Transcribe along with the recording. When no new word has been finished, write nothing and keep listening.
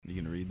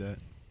that?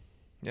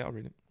 Yeah, I'll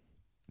read it.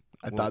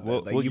 I thought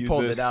that you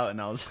pulled it out,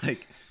 and I was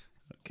like,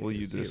 okay, we'll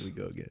use this. Here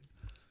we go again.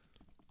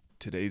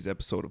 Today's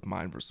episode of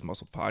Mind vs.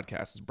 Muscle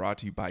podcast is brought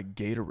to you by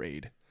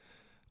Gatorade,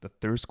 the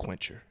thirst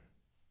quencher.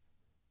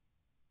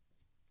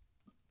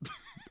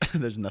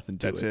 There's nothing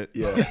to That's it.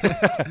 Yeah.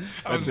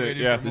 That's it.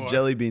 Yeah. The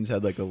jelly beans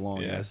had like a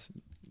long ass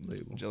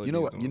label. Jelly you know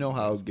beans what? You know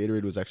how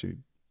Gatorade was actually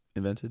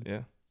invented?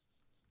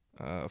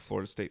 Yeah.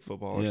 Florida State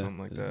football or something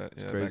like that.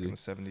 It's Yeah, crazy. back in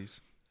the 70s.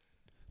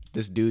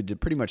 This dude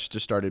pretty much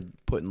just started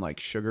putting like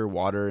sugar,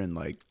 water, and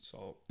like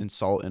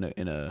salt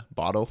in a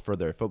bottle for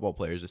their football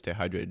players to stay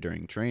hydrated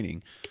during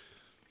training.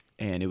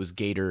 And it was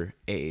Gatorade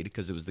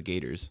because it was the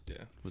Gators.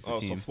 Yeah. Was the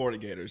team. So Florida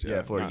Gators.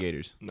 Yeah, Florida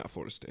Gators. Not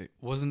Florida State.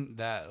 Wasn't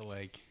that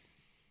like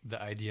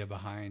the idea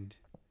behind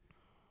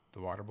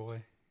the Water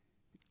Boy?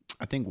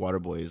 I think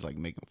Waterboy is like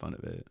making fun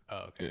of it.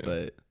 Oh, okay. Yeah.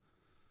 But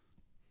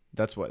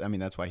that's why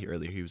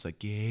he was like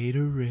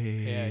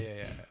Gatorade.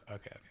 Yeah.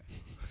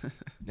 Okay.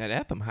 That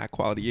Anthem high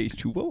quality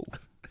H2O.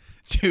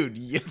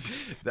 Dude,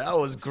 that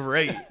was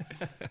great.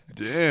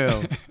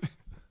 Damn.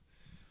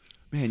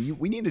 Man,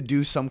 we need to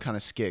do some kind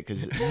of skit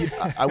because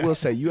I will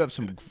say you have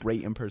some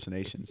great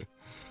impersonations.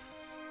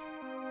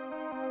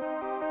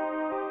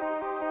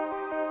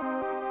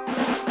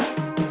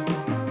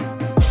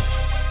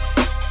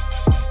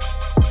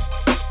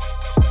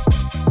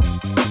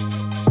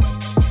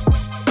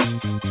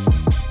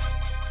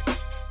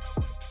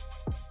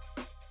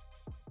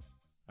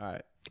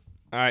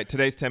 All right,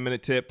 today's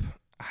 10-minute tip,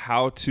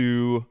 how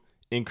to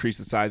increase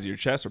the size of your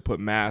chest or put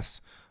mass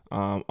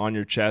on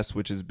your chest,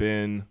 which has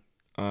been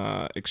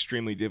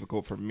extremely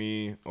difficult for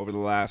me over the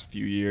last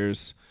few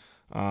years.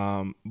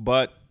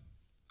 But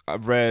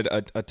I've read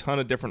a ton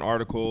of different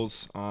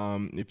articles.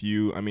 I'm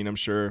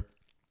sure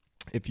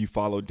if you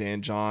follow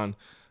Dan John,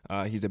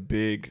 he's a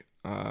big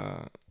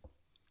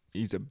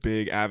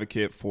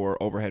advocate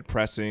for overhead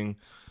pressing.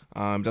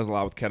 Does a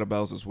lot with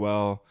kettlebells as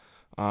well.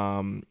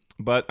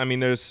 But I mean,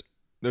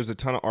 there's a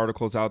ton of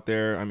articles out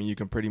there. I mean, you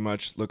can pretty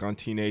much look on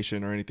T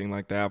Nation or anything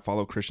like that.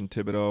 Follow Christian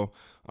Thibodeau.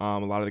 A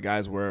lot of the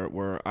guys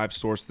where I've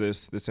sourced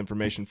this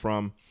information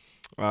from.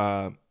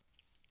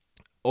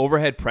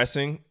 Overhead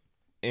pressing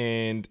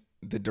and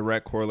the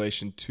direct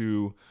correlation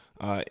to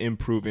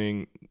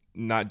improving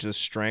not just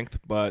strength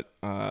but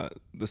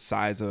the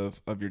size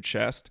of your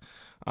chest.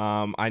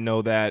 I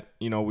know that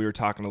we were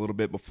talking a little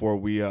bit before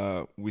we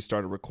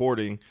started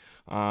recording.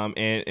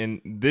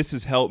 And this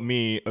has helped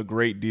me a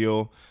great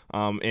deal.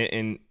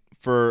 And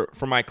for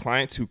my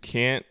clients who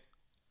can't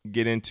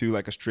get into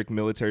like a strict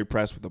military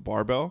press with a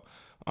barbell,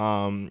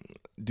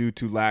 due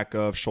to lack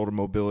of shoulder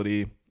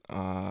mobility,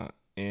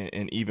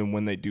 and even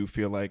when they do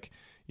feel like,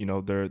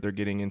 they're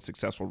getting in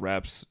successful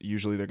reps,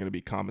 usually they're going to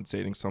be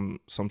compensating some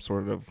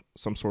sort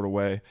of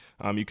way.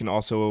 You can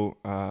also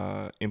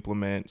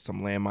implement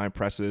some landmine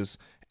presses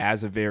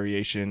as a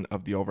variation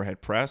of the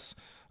overhead press.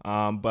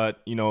 But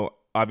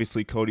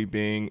obviously Cody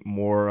being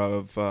more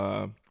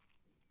of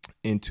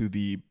into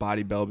the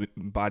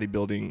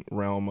bodybuilding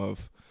realm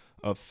of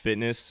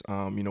fitness,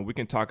 we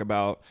can talk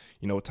about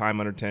time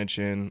under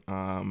tension,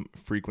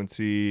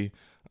 frequency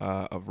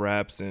of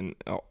reps, and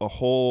a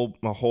whole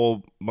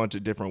bunch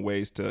of different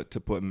ways to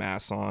put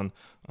mass on.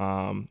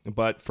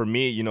 But for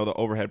me, the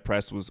overhead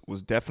press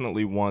was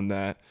definitely one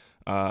that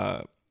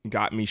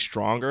got me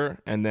stronger.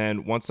 And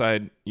then once I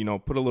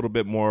put a little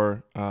bit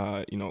more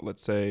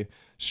let's say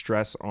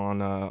stress on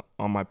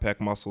my pec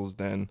muscles,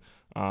 then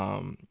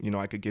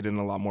I could get in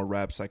a lot more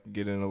reps. I could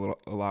get in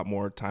a lot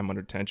more time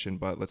under tension.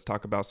 But let's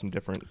talk about some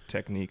different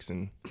techniques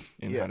and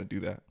how to do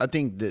that. I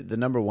think the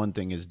number one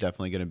thing is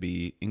definitely going to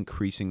be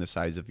increasing the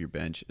size of your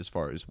bench as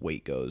far as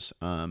weight goes.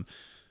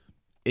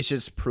 It's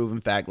just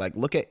proven fact. Like,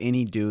 look at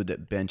any dude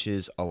that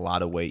benches a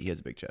lot of weight, he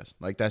has a big chest.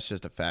 Like, that's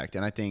just a fact.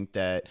 And I think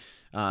that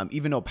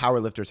even though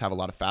powerlifters have a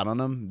lot of fat on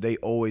them, they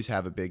always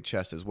have a big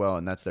chest as well,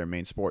 and that's their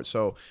main sport.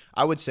 So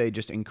I would say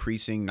just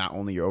increasing not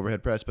only your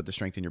overhead press, but the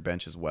strength in your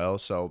bench as well.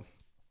 So,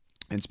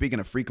 and speaking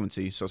of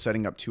frequency, so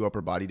setting up 2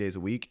 upper body days a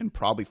week and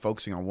probably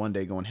focusing on one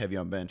day going heavy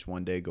on bench,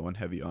 one day going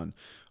heavy on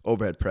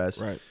overhead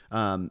press. Right.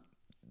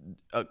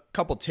 A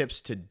couple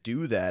tips to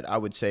do that, I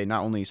would say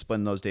not only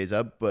splitting those days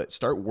up, but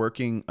start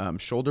working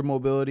shoulder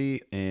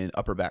mobility and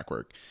upper back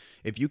work.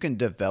 If you can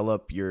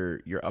develop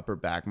your upper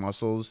back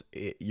muscles,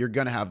 you're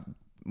going to have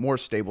more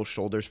stable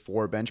shoulders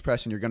for bench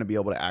press, and you're going to be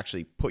able to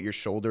actually put your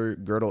shoulder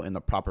girdle in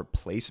the proper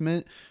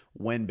placement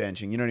when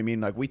benching. You know what I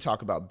mean? Like, we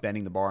talk about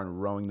bending the bar and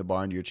rowing the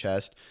bar into your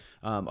chest.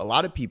 A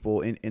lot of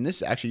people, and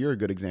this actually, you're a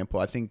good example.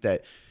 I think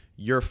that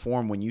your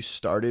form when you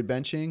started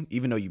benching,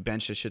 even though you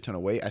benched a shit ton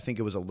of weight, I think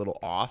it was a little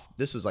off.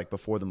 This was like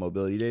before the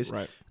mobility days,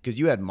 right? Because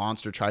you had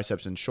monster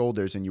triceps and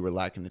shoulders and you were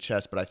lacking the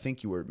chest, but I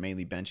think you were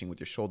mainly benching with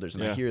your shoulders,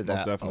 and I hear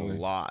that a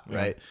lot,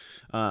 right?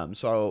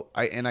 So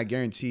I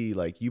guarantee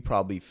like you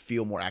probably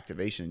feel more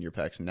activation in your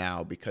pecs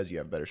now because you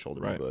have better shoulder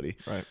mobility.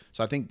 Right.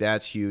 So I think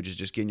that's huge, is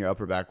just getting your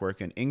upper back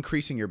work and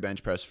increasing your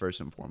bench press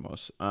first and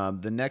foremost.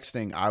 The next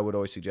thing I would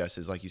always suggest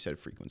is, like you said,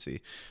 frequency.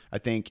 I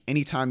think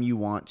anytime you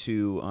want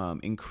to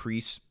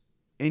increase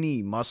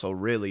any muscle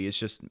really. It's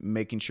just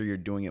making sure you're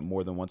doing it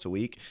more than once a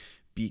week,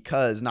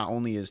 because not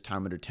only is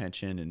time under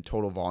tension and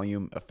total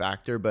volume a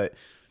factor, but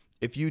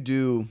if you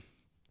do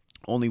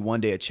only one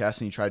day of chest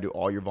and you try to do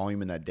all your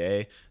volume in that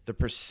day, the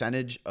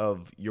percentage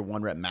of your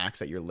 1 rep max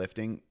that you're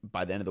lifting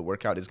by the end of the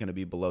workout is going to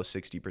be below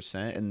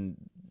 60%. And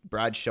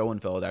Brad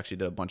Schoenfeld actually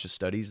did a bunch of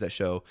studies that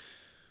show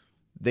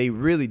they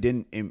really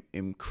didn't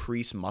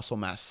increase muscle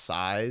mass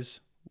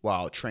size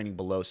while training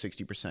below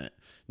 60%.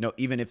 No,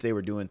 even if they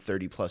were doing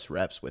 30 plus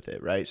reps with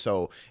it, right?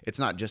 So it's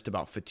not just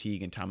about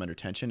fatigue and time under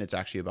tension. It's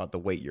actually about the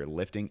weight you're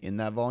lifting in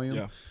that volume.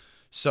 Yeah.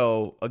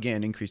 So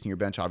again, increasing your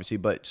bench, obviously,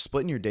 but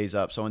splitting your days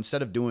up. So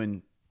instead of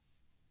doing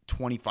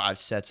 25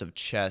 sets of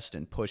chest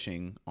and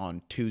pushing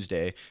on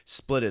Tuesday,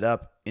 split it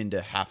up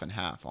into half and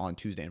half on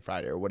Tuesday and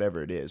Friday or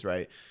whatever it is,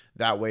 right?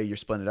 That way you're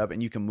splitting it up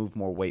and you can move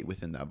more weight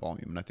within that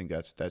volume. And I think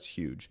that's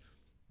huge.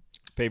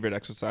 Favorite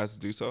exercise to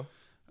do so?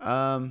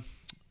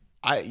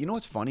 You know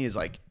what's funny is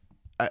like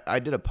I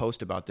did a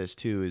post about this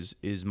too,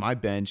 is my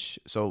bench.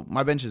 So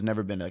my bench has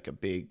never been like a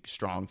big,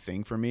 strong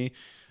thing for me.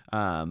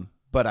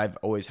 But I've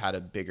always had a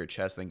bigger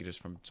chest, I think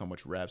just from so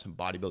much reps and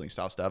bodybuilding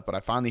style stuff. But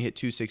I finally hit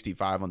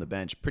 265 on the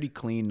bench, pretty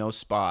clean, no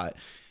spot.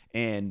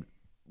 And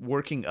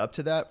working up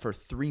to that for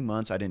 3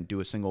 months, I didn't do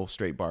a single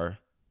straight bar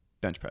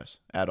bench press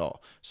at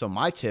all. So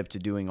my tip to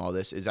doing all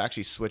this is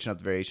actually switching up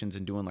the variations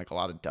and doing like a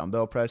lot of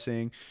dumbbell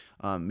pressing,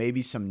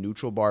 maybe some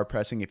neutral bar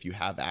pressing if you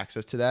have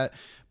access to that.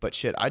 But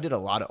shit, I did a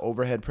lot of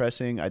overhead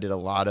pressing. I did a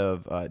lot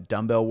of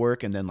dumbbell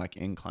work and then like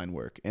incline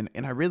work. And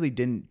I really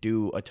didn't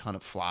do a ton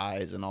of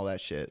flies and all that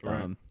shit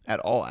at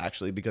all,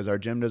 actually, because our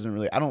gym doesn't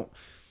really,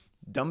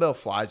 dumbbell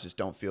flies just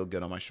don't feel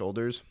good on my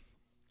shoulders.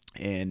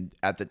 And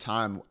at the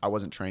time I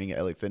wasn't training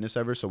at LA Fitness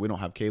ever, so we don't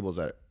have cables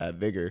at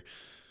Vigor.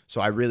 So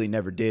I really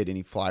never did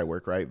any fly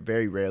work, right?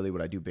 Very rarely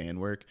would I do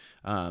band work.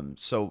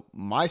 So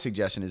my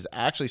suggestion is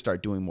actually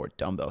start doing more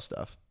dumbbell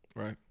stuff.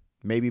 Right.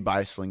 Maybe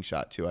buy a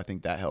slingshot too. I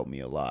think that helped me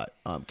a lot.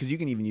 Because you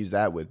can even use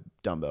that with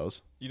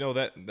dumbbells. You know,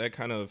 that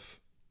kind of,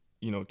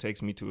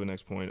 takes me to the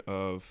next point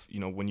of,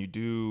 when you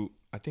do,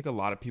 I think a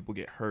lot of people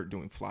get hurt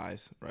doing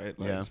flies, right?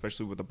 Like,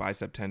 especially with the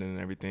bicep tendon and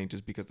everything,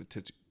 just because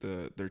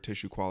their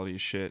tissue quality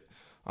is shit.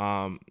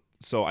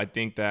 So I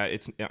think that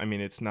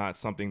it's not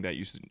something that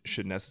you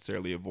should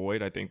necessarily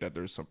avoid. I think that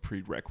there's some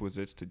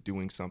prerequisites to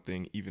doing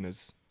something even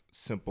as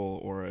simple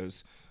or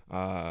as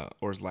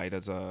light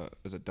as a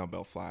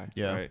dumbbell fly.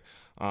 Yeah.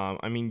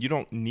 Right. You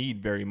don't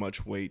need very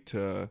much weight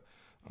to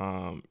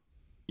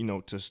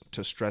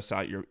stress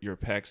out your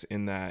pecs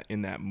in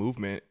that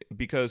movement,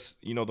 because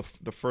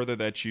the further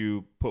that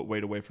you put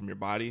weight away from your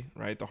body,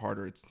 right, the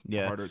harder it's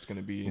going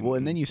to be.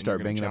 And then you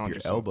start banging up your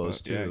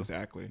elbows too. Yeah,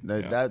 exactly.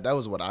 That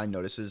was what I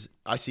noticed is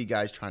I see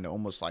guys trying to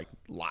almost like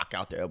lock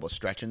out their elbows,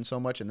 stretching so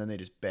much, and then they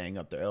just bang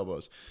up their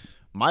elbows.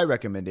 My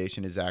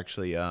recommendation is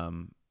actually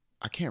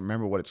I can't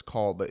remember what it's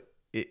called, but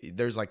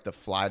there's like the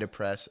fly to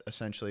press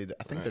essentially.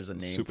 I think there's a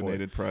name for it.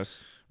 Supinated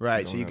press.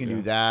 Right, so you can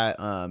do that.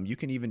 You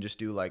can even just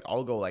do like,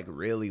 I'll go like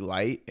really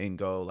light and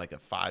go like a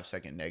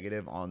 5-second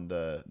negative on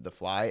the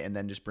fly, and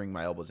then just bring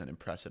my elbows in and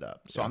press it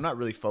up. So I'm not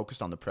really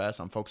focused on the press.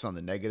 I'm focused on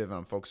the negative, and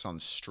I'm focused on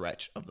the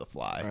stretch of the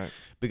fly. Right.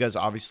 Because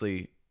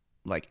obviously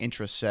like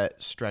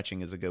intra-set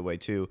stretching is a good way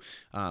too.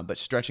 But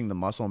stretching the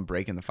muscle and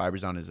breaking the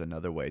fibers down is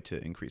another way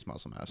to increase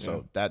muscle mass.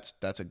 So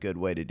that's a good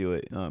way to do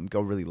it.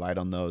 Go really light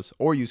on those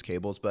or use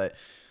cables. But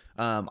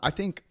I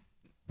think...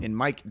 And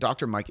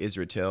Dr. Mike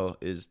Israetel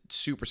is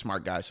super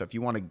smart guy. So if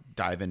you want to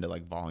dive into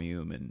like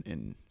volume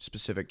and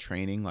specific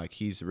training, like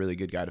he's a really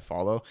good guy to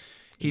follow.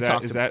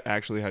 Is that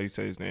actually how you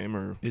say his name,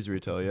 or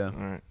Israetel? Yeah.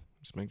 All right.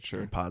 Just making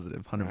sure. I'm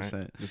positive. 100%.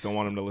 Right. Just don't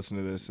want him to listen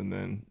to this and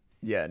then.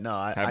 Yeah, no,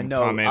 I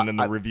know. Comment in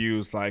the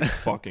reviews like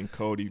fucking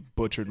Cody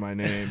butchered my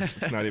name.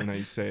 It's not even how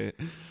you say it.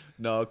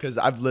 No, because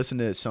I've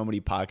listened to so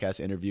many podcasts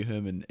interview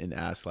him and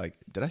ask like,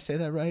 did I say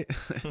that right?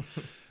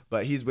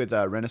 But he's with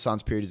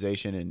Renaissance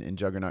Periodization and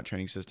Juggernaut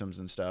Training Systems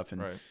and stuff.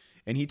 And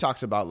and he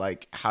talks about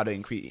like how to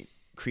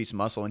increase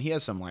muscle. And he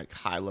has some like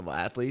high level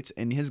athletes.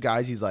 And his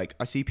guys, he's like,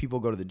 I see people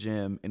go to the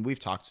gym, and we've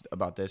talked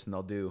about this, and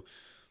they'll do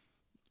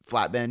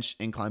flat bench,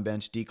 incline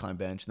bench, decline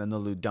bench, and then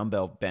they'll do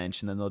dumbbell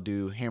bench, and then they'll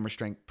do hammer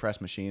strength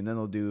press machine, and then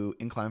they'll do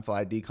incline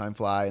fly, decline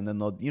fly, and then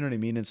they'll, you know what I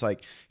mean? It's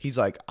like, he's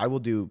like, I will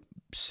do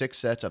 6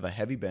 sets of a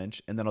heavy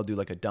bench, and then I'll do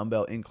like a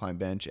dumbbell incline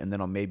bench, and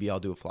then I'll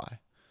do a fly.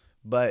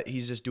 But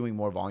he's just doing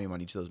more volume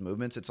on each of those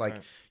movements. It's like,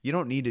 you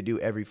don't need to do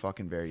every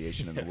fucking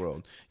variation in the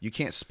world. You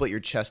can't split your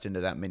chest into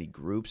that many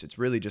groups. It's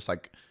really just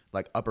like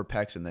upper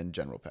pecs and then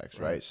general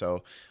pecs, right?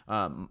 So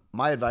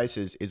my advice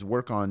is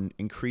work on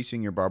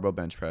increasing your barbell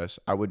bench press.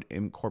 I would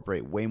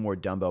incorporate way more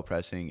dumbbell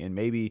pressing, and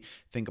maybe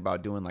think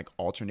about doing like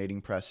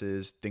alternating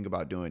presses, think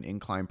about doing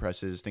incline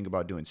presses, think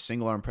about doing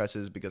single arm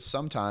presses, because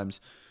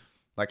sometimes,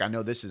 like I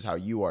know this is how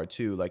you are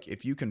too, like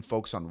if you can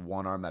focus on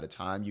one arm at a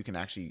time, you can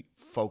actually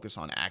focus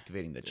on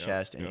activating the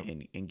chest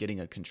and getting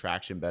a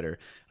contraction better.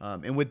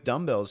 And with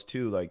dumbbells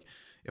too, like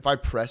if I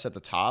press at the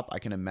top, I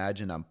can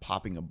imagine I'm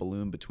popping a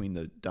balloon between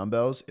the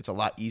dumbbells. It's a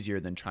lot easier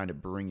than trying to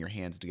bring your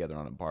hands together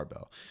on a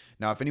barbell.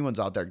 Now, if anyone's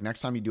out there,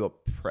 next time you do a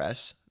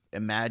press,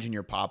 imagine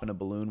you're popping a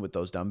balloon with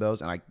those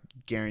dumbbells, and I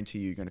guarantee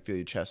you're going to feel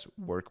your chest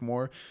work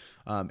more.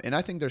 And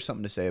I think there's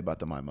something to say about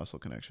the mind muscle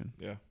connection.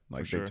 Yeah,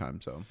 like for big sure.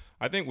 time. So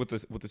I think with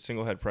the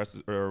single head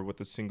presses or with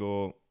the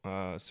single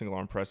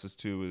arm presses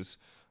too is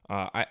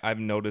I've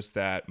noticed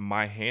that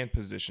my hand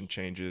position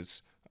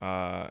changes.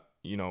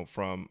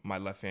 From my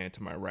left hand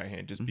to my right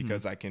hand, just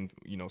because I can,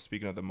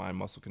 speaking of the mind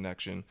muscle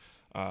connection,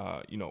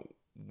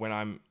 when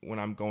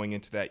I'm going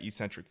into that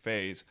eccentric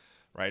phase,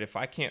 right? If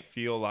I can't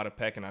feel a lot of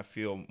pec and I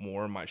feel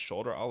more in my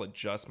shoulder, I'll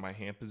adjust my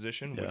hand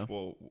position,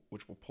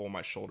 which will pull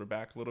my shoulder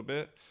back a little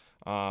bit.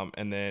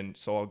 And then,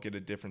 so I'll get a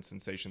different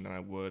sensation than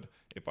I would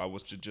if I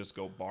was to just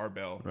go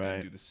barbell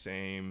and do the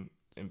same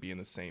and be in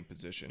the same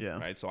position. Yeah.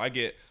 Right. So I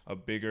get a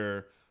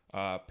bigger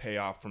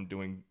payoff from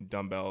doing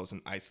dumbbells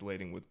and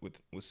isolating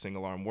with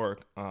single arm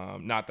work.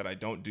 Not that I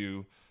don't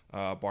do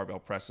barbell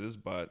presses,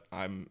 but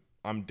I'm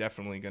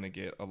definitely going to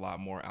get a lot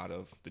more out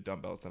of the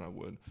dumbbells than I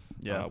would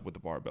with the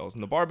barbells.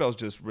 And the barbells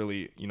just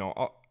really,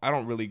 I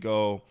don't really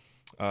go,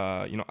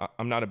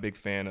 I'm not a big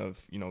fan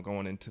of,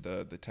 going into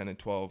the 10 and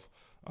 12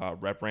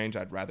 rep range.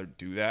 I'd rather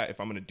do that. If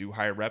I'm going to do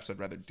higher reps, I'd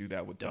rather do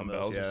that with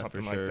dumbbells or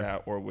something like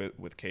that, or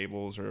with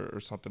cables or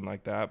something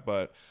like that.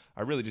 But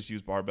I really just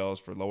use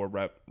barbells for lower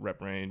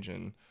rep range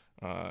and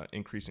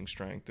increasing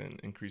strength and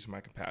increasing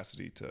my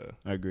capacity to.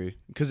 I agree.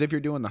 Because if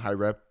you're doing the high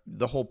rep,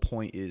 the whole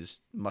point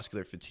is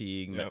muscular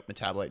fatigue,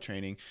 metabolite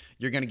training.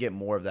 You're going to get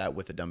more of that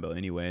with a dumbbell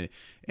anyway.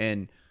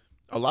 And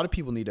a lot of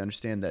people need to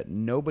understand that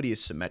nobody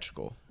is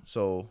symmetrical.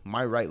 So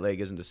my right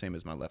leg isn't the same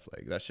as my left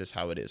leg. That's just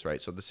how it is,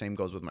 right? So the same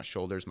goes with my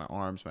shoulders, my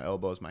arms, my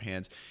elbows, my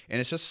hands. And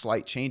it's just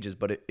slight changes.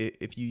 But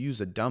if you use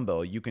a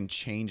dumbbell, you can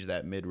change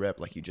that mid-rep,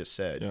 like you just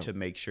said, to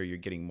make sure you're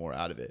getting more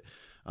out of it.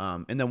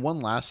 And then one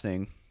last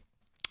thing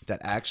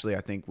that actually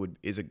I think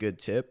is a good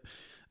tip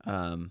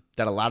that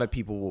a lot of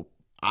people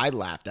I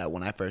laughed at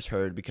when I first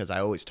heard, because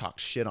I always talk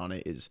shit on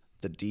it, is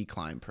the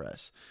decline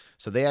press.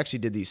 So they actually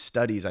did these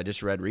studies I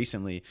just read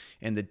recently,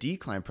 and the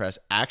decline press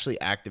actually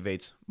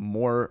activates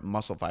more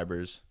muscle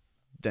fibers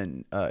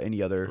than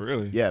any other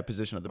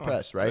position of the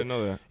press, right? I didn't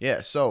know that.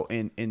 Yeah, so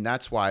and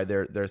that's why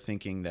they're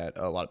thinking that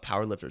a lot of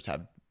powerlifters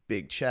have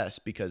big chests,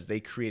 because they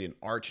create an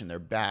arch in their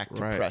back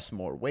to press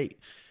more weight.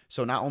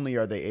 So not only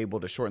are they able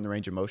to shorten the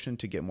range of motion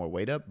to get more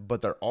weight up,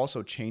 but they're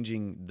also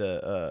changing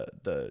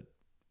the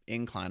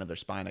incline of their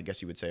spine, I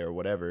guess you would say, or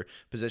whatever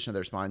position of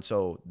their spine.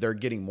 So they're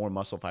getting more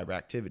muscle fiber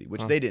activity,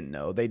 which they didn't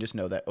know. They just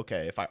know that,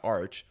 okay, if I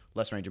arch,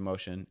 less range of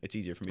motion, it's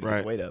easier for me to get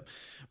the weight up.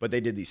 But they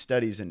did these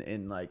studies,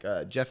 and like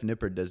Jeff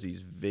Nippard does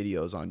these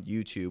videos on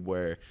YouTube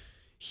where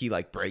he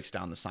like breaks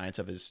down the science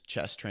of his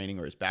chest training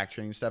or his back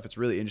training stuff. It's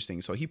really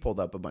interesting. So he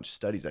pulled up a bunch of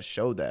studies that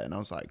showed that, and I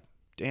was like,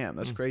 damn,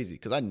 that's crazy,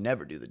 because I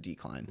never do the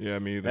decline. Yeah,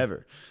 me either.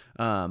 Ever.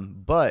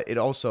 But it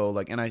also,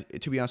 like, and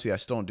to be honest with you, I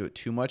still don't do it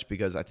too much,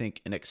 because I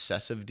think an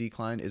excessive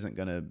decline isn't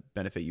going to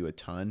benefit you a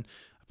ton.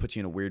 It puts you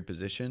in a weird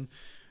position.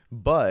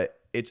 But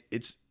it's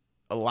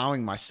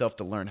allowing myself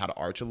to learn how to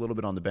arch a little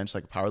bit on the bench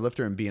like a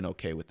powerlifter, and being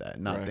okay with that.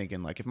 Not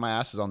thinking like, if my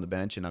ass is on the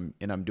bench and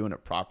I'm doing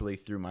it properly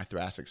through my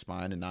thoracic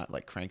spine and not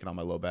like cranking on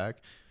my low back,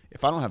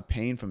 if I don't have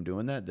pain from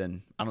doing that,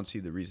 then I don't see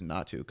the reason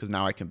not to, because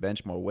now I can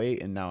bench more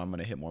weight, and now I'm going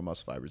to hit more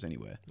muscle fibers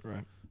anyway.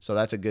 Right. So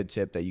that's a good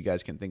tip that you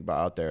guys can think about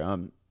out there.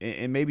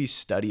 And maybe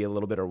study a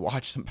little bit or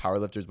watch some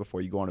powerlifters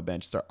before you go on a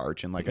bench, start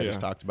arching like I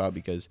just talked about,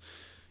 because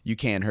you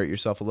can hurt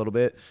yourself a little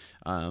bit.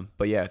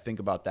 But yeah, think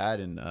about that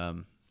and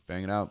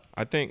bang it out.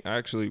 I think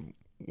actually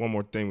one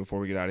more thing before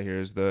we get out of here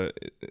is the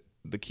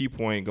key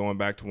point, going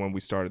back to when we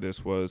started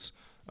this, was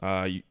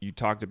you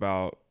talked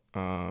about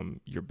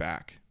your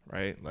back,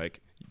 right?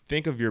 Like,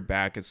 think of your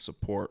back as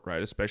support,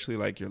 right? Especially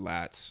like your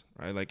lats,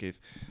 right? Like, if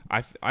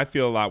I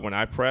feel a lot when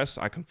I press,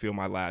 I can feel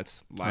my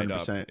lats light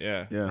 100%. up.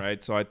 Yeah.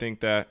 Right. So I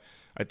think that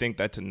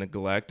to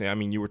neglect, I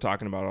mean, you were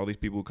talking about all these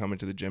people who come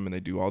into the gym and they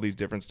do all these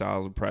different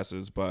styles of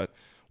presses, but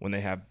when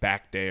they have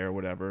back day or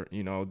whatever,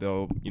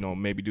 they'll,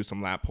 maybe do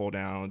some lat pull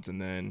downs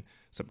and then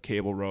some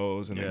cable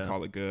rows and then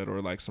call it good,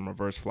 or like some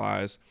reverse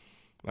flies.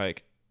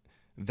 Like,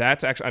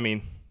 that's actually, I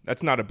mean,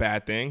 that's not a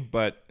bad thing,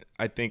 but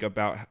I think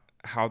about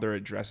how they're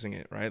addressing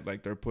it, right?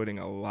 Like, they're putting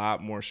a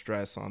lot more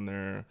stress on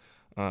their,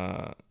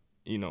 on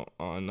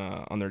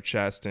their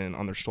chest and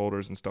on their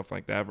shoulders and stuff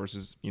like that,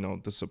 versus,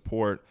 the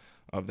support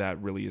of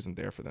that really isn't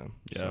there for them.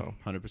 Yeah, so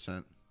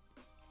 100%.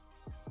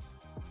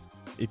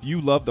 If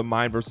you love the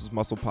Mind vs.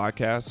 Muscle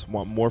podcast,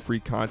 want more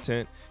free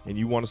content, and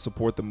you want to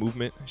support the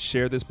movement,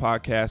 share this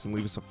podcast and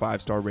leave us a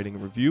 5-star rating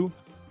and review.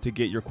 To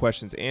get your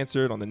questions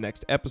answered on the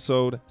next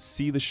episode,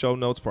 see the show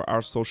notes for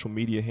our social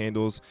media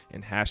handles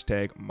and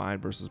hashtag Mind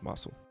vs.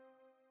 Muscle.